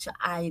caught your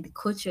eye, they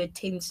caught your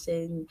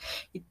attention,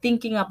 you're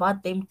thinking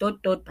about them,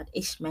 but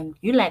ish man,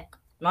 you like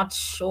not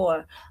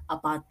sure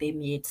about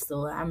them yet.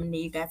 So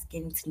you guys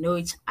getting to know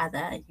each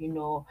other,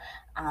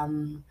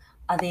 um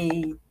are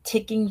they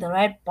ticking the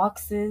right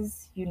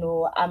boxes?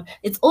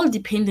 It's all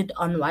dependent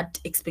on what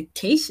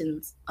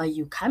expectations are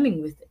you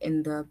coming with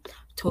in the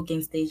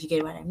talking stage. You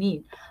get what I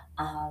mean?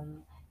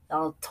 um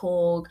I'll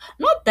talk,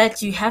 not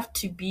that you have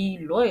to be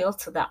loyal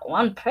to that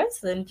one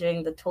person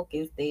during the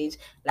talking stage.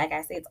 Like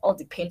I said, it's all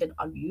dependent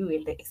on you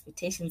and the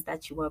expectations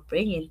that you are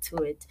bringing to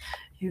it.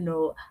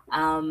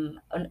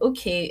 And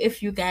okay,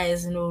 if you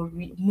guys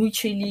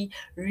mutually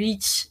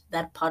reach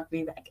that part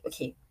where like,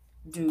 okay,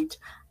 dude,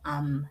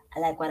 I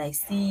like what I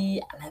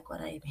see, I like what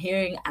I'm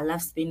hearing, I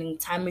love spending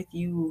time with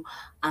you.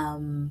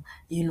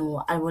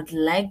 I would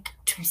like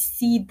to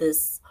see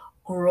this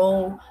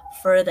grow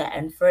further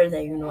and further.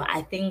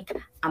 I think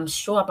I'm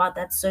sure about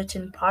that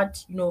certain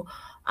part. Not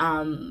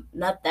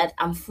that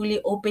I'm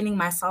fully opening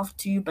myself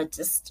to you, but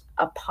just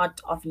a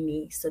part of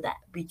me, so that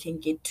we can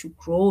get to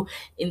grow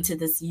into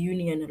this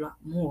union a lot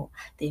more.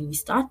 Then we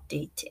start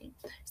dating,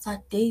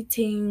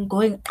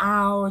 going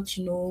out,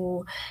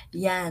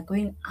 yeah,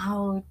 going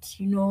out,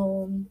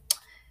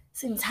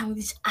 spending time with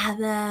each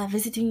other,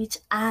 visiting each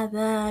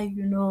other,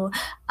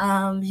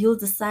 you'll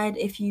decide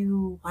if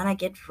you wanna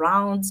get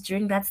rounds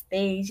during that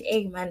stage.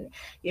 Hey man,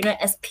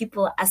 as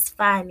people, as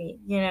funny,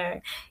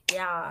 yeah.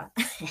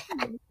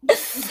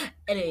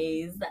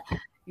 Anyways,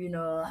 you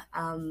know,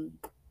 um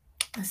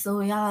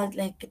so yeah,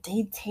 like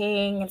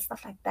dating and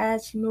stuff like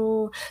that,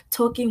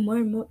 talking more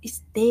and more each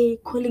day,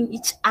 calling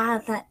each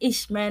other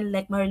ish man,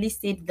 like Marilee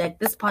said, like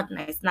this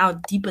partner is now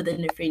deeper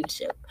than a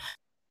friendship.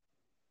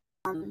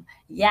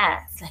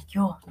 Yeah, it's like,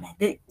 yo man,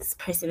 this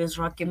person is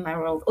rocking my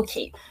world.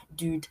 Okay,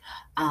 dude,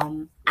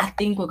 I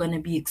think we're gonna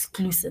be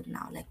exclusive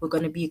now. Like, we're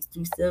gonna be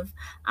exclusive.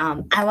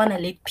 I want to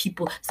let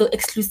people, so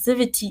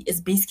exclusivity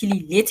is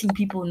basically letting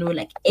people know,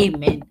 like, hey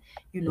man,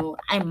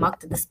 I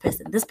marked this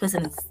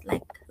person is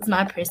like, is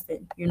my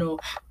person.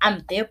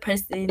 I'm their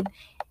person,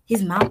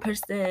 he's my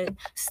person.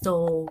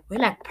 So we're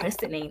like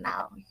personing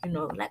now.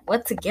 Like,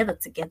 we're together,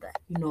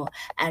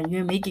 and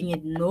you're making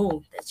it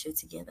know that you're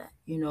together.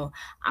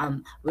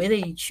 Whether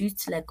you choose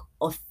to like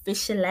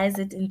officialize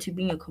it into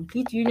being a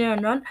complete union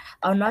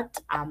or not,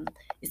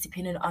 is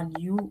dependent on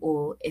you.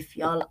 Or if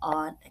y'all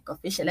are like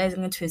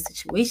officializing into a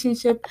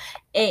situationship,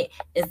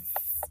 it's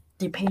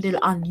dependent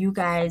on you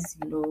guys,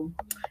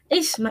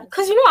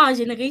 because our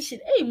generation,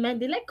 hey man,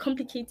 they like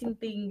complicating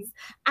things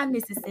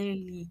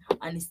unnecessarily,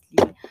 honestly.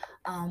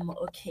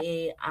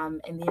 Okay,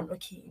 and then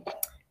okay,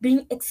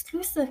 being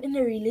exclusive in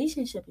a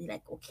relationship, you're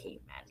like,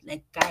 okay, man,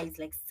 like guys,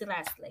 like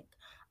serious, like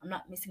I'm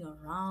not messing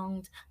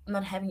around, I'm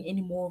not having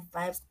any more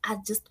vibes. I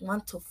just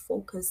want to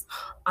focus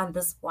on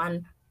this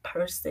one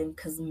person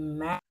because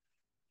man,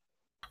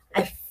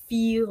 I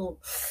feel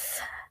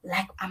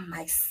like I'm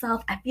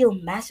myself. I feel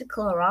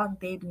magical around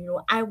them.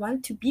 I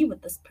want to be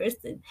with this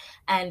person.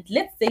 And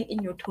let's say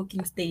in your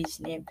talking stage,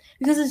 name,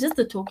 because it's just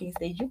a talking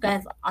stage. You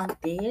guys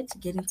aren't there to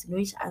getting to know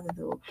each other,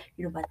 though.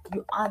 But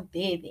you are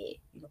there.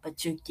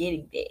 But you're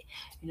getting there.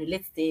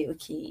 Let's say,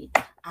 okay,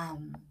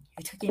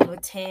 you're talking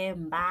about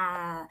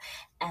Temba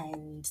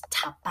and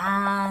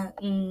Tapa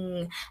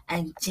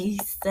and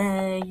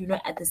Jason,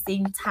 at the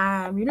same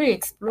time, you're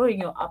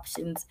exploring your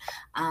options.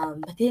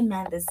 But then,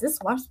 man, there's this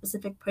one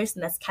specific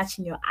person that's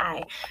catching your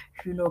eye,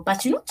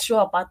 but you're not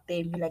sure about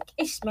them. You're like,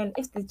 ish, man,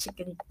 if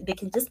they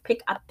can just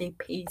pick up their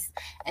pace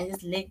and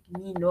just let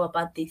me know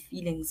about their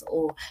feelings,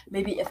 or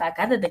maybe if I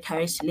gather the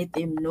courage to let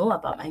them know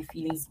about my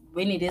feelings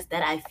when it is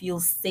that I feel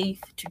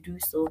safe to do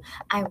so,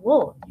 I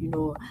will,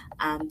 you're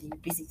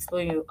busy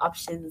exploring your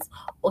options.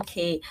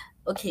 Okay,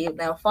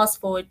 now fast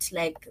forward to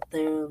like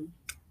the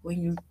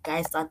when you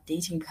guys start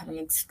dating, becoming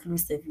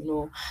exclusive,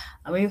 and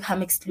when you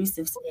become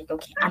exclusive, so like,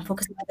 okay, I'm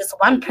focusing on this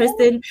one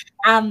person.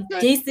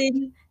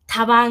 Jason,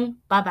 Tabang,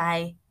 bye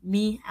bye.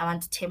 Me, I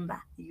want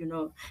Timber,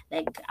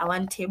 like I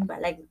want Timber.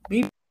 Like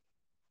maybe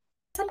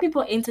some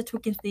people enter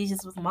talking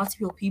stages with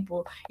multiple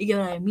people, you get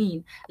what I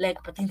mean? Like,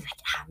 but then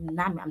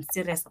like I'm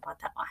serious about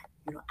that one.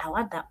 I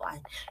want that one.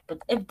 But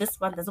if this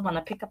one doesn't want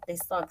to pick up their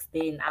socks,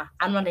 then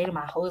I'm not letting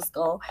my host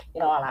go.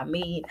 You know what I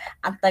mean?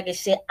 I'm thugging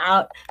shit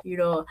out,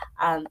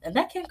 and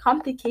that can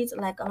complicate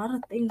like a lot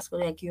of things for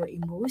like your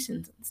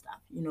emotions and stuff,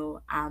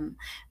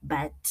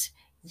 but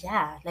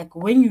yeah, like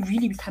when you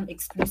really become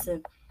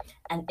exclusive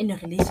and in a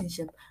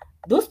relationship,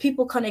 those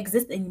people can't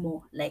exist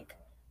anymore. Like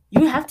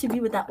you have to be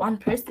with that one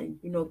person,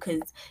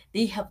 because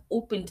they have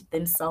opened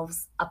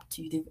themselves up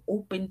to you. They've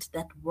opened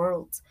that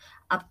world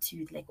up to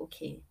you. Like,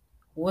 okay,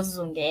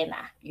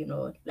 wazungena,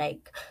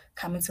 like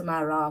coming to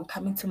my realm,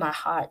 coming to my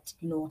heart,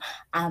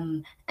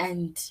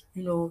 and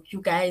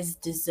you guys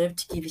deserve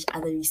to give each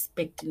other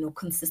respect,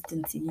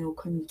 consistency,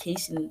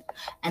 communication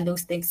and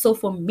those things. So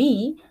for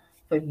me,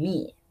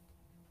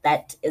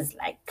 that is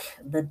like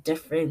the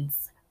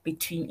difference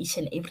between each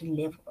and every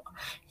level,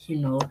 you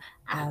know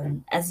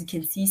as you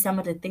can see, some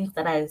of the things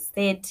that I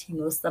said,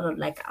 sort of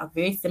like are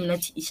very similar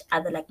to each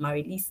other. Like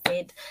Marilee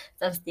said,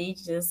 some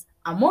stages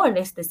are more or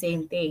less the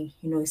same thing.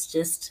 It's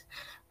just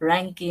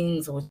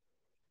rankings, or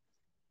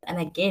and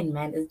again,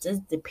 man, it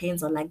just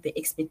depends on like the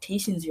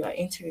expectations you are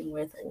entering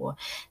with, or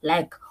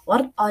like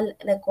what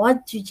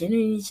you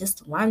genuinely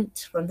just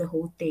want from the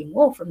whole thing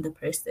or from the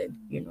person.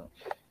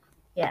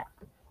 Yeah.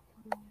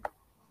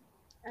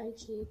 I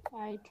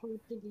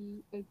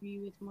totally agree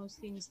with most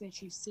things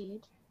that you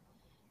said.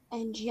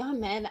 And yeah,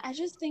 man, I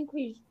just think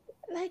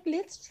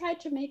let's try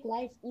to make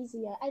life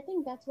easier. I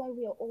think that's why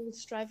we are all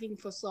striving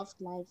for soft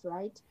life,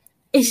 right?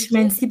 We Ish,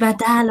 man, get si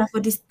badala for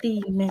this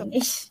thing, man.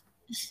 Ish.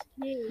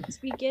 Yes,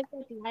 we get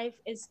that life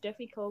is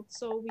difficult,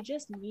 so we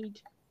just need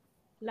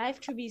life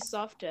to be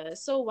softer.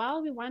 So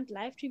while we want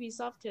life to be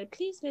softer,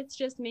 please let's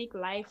just make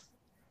life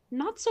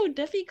not so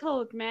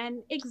difficult,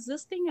 man.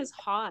 Existing is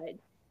hard.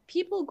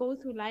 People go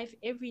through life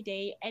every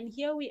day, and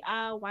here we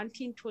are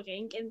wanting to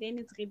rank, and then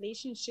it's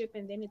relationship,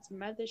 and then it's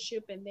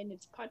mothership, and then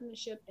it's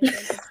partnership, and then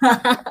it's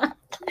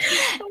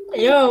so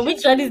many Yo,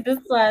 which one is this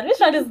one? Which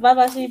one is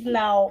mothership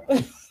now?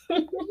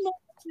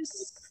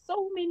 there's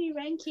so many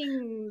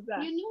rankings.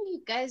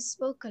 You guys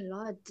spoke a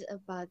lot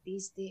about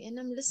these things, and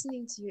I'm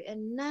listening to you,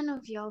 and none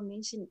of y'all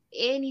mentioned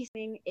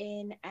anything.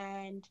 In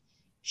and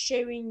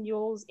sharing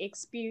y'all's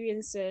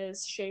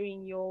experiences,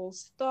 sharing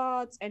y'all's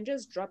thoughts, and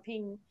just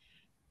dropping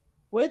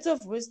words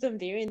of wisdom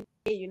there and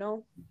there.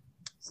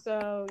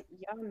 So,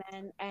 yeah,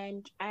 man.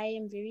 And I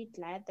am very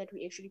glad that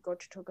we actually got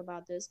to talk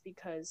about this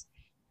because,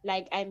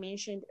 like I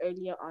mentioned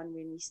earlier on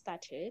when we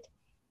started,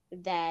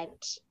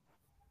 that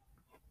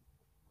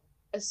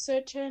a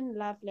certain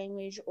love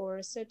language or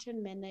a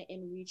certain manner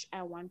in which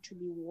I want to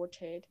be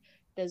watered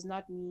does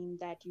not mean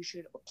that you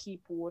should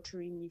keep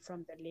watering me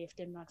from the left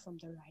and not from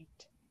the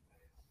right.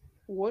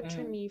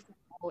 Water me from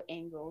all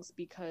angles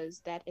because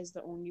that is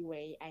the only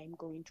way I am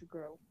going to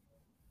grow.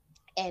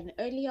 And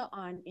earlier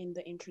on in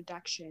the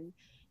introduction,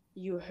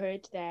 you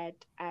heard that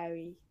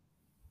I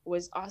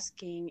was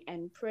asking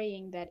and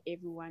praying that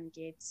everyone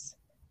gets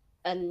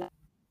a love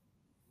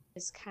that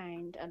is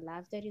kind, a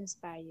love that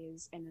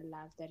inspires, and a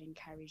love that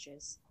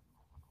encourages.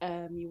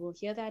 You will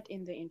hear that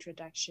in the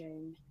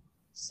introduction.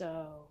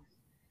 So,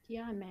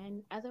 yeah,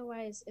 man.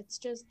 Otherwise, it's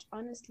just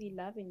honestly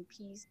love and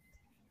peace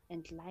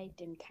and light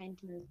and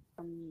kindness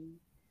from me.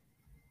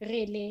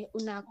 Rele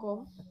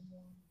Unako.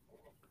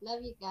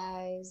 Love you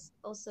guys.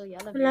 Also,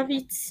 y'all are very Love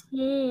it.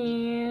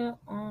 Yeah.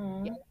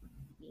 lucky.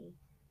 You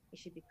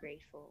should be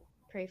grateful.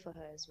 Pray for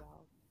her as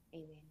well.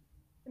 Amen.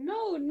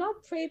 No, not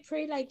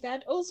pray like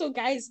that. Also,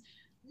 guys,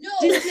 No,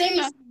 disclaimer.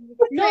 seriously,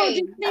 No,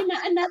 pray. disclaimer.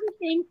 Another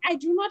thing, I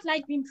do not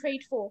like being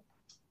prayed for.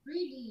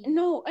 Really?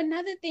 No,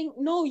 another thing.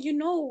 No, you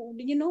know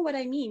what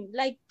I mean.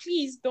 Like,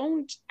 please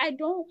don't. I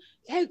don't.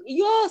 Like,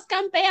 yo,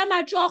 scampeya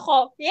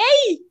machojo.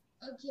 Yay!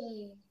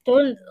 Okay.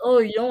 Don't. Oh,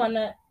 you don't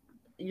wanna.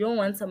 You don't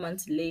want someone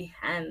to lay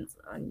hands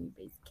on you,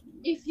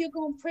 basically. If you're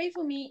gonna pray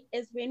for me,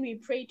 is when we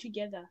pray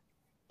together.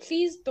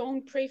 Please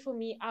don't pray for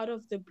me out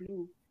of the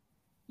blue.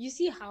 You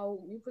see how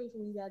you prayed for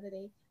me the other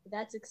day?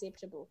 That's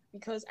acceptable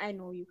because I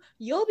know you.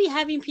 You'll be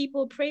having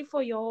people pray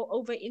for you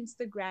over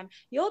Instagram.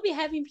 You'll be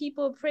having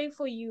people pray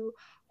for you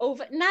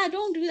over. Nah,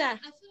 don't do that.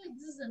 I feel like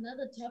this is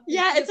another topic.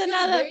 Yeah, it's You feel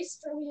another. very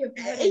strongly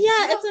about it.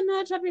 Yeah, it's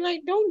another topic.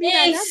 Like, don't do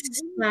that. Yes,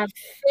 my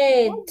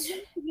fed.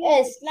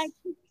 Yes. Like,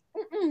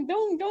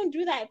 don't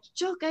do that.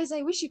 Joe, guys,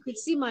 I wish you could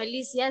see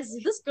Marlies. Yes,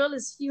 this girl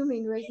is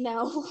fuming right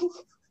now.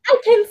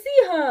 I can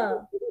see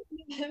her.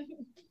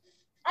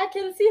 I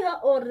can see her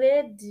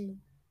already.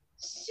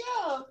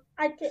 Sure.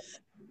 I can.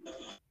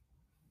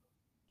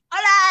 All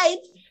right,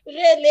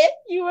 really?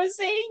 You were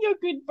saying your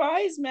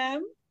goodbyes,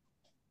 ma'am.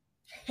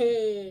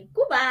 Hey,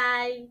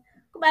 goodbye.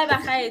 Goodbye,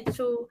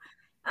 Bakaetu.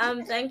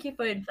 Thank you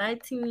for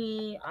inviting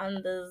me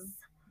on this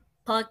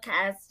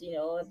podcast. You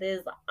know,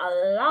 there's a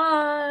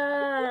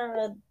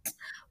lot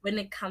when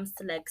it comes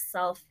to like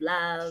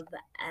self-love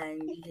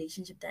and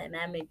relationship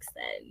dynamics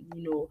and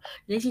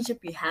relationship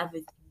you have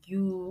with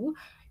you.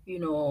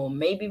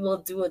 Maybe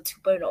we'll do a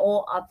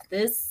 2.0 of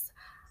this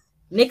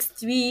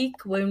next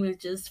week when we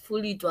just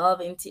fully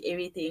delve into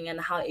everything and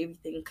how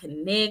everything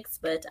connects.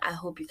 But I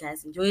hope you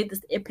guys enjoyed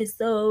this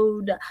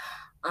episode.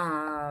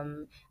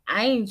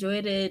 I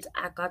enjoyed it.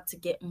 I got to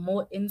get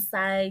more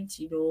insight,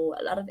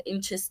 a lot of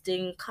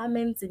interesting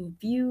comments and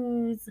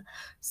views.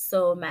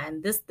 So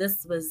man, this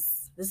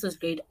was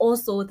great.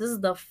 Also, this is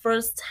the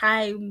first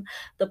time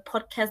the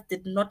podcast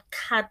did not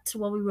cut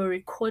while we were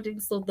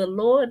recording. So the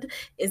Lord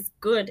is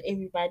good,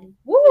 everybody.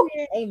 Woo!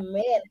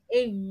 Amen.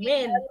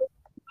 Amen.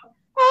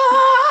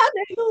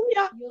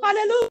 Hallelujah!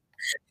 Hallelujah!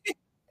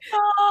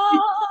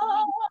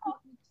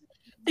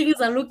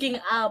 Things are looking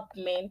up,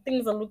 man.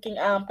 Things are looking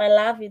up. I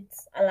love it.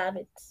 I love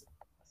it.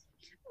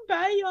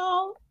 Bye,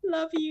 y'all.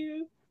 Love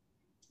you.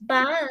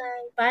 Bye.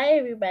 Bye,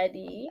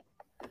 everybody.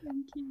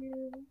 Thank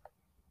you.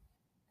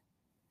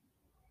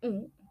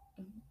 Mm.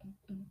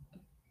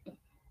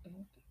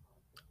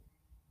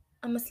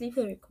 I must leave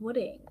the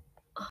recording.